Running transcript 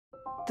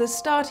The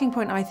starting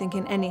point, I think,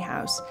 in any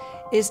house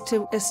is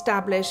to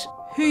establish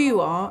who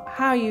you are,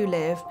 how you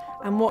live,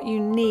 and what you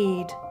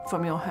need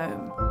from your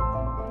home.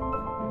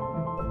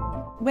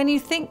 When you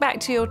think back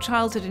to your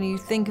childhood and you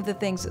think of the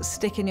things that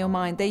stick in your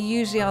mind, they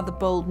usually are the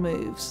bold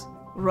moves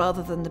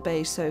rather than the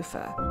beige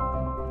sofa.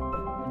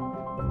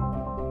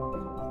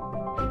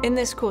 In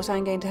this course,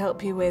 I'm going to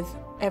help you with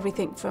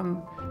everything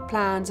from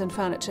plans and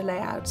furniture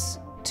layouts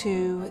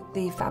to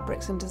the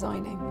fabrics and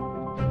designing.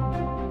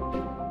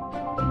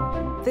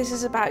 This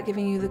is about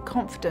giving you the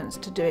confidence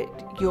to do it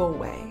your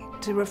way,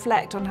 to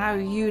reflect on how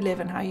you live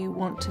and how you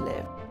want to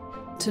live,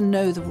 to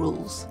know the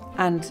rules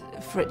and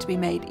for it to be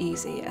made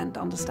easy and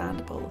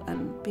understandable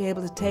and be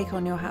able to take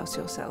on your house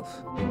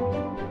yourself.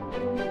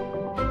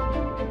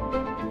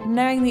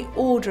 Knowing the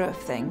order of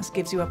things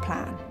gives you a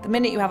plan. The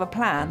minute you have a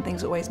plan,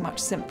 things are always much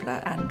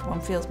simpler and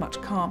one feels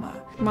much calmer.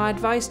 My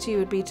advice to you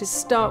would be to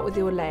start with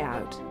your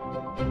layout.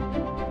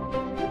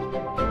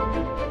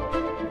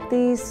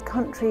 These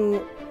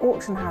country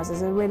auction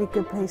houses are really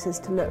good places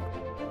to look.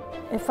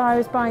 If I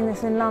was buying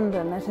this in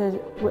London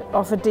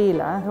off a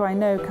dealer who I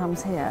know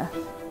comes here,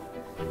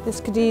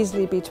 this could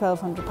easily be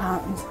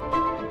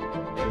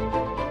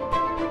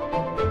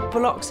 £1,200.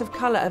 Blocks of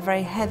colour are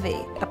very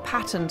heavy. A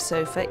patterned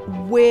sofa,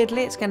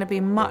 weirdly, it's going to be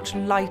much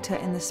lighter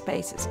in the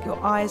space.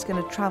 Your eye is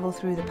going to travel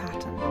through the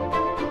pattern.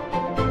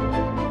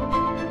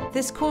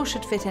 This course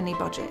should fit any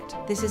budget.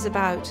 This is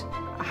about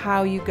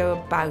how you go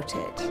about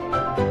it.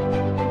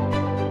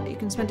 You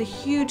can spend a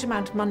huge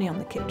amount of money on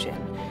the kitchen,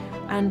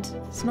 and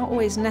it's not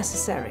always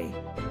necessary.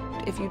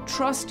 If you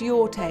trust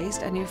your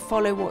taste and you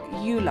follow what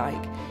you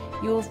like,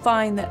 you'll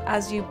find that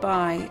as you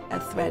buy, a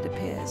thread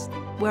appears.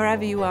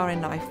 Wherever you are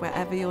in life,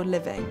 wherever you're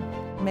living,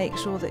 make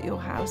sure that your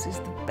house is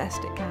the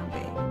best it can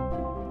be.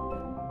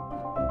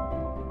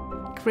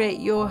 Create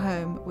your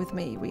home with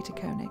me, Rita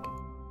Konig.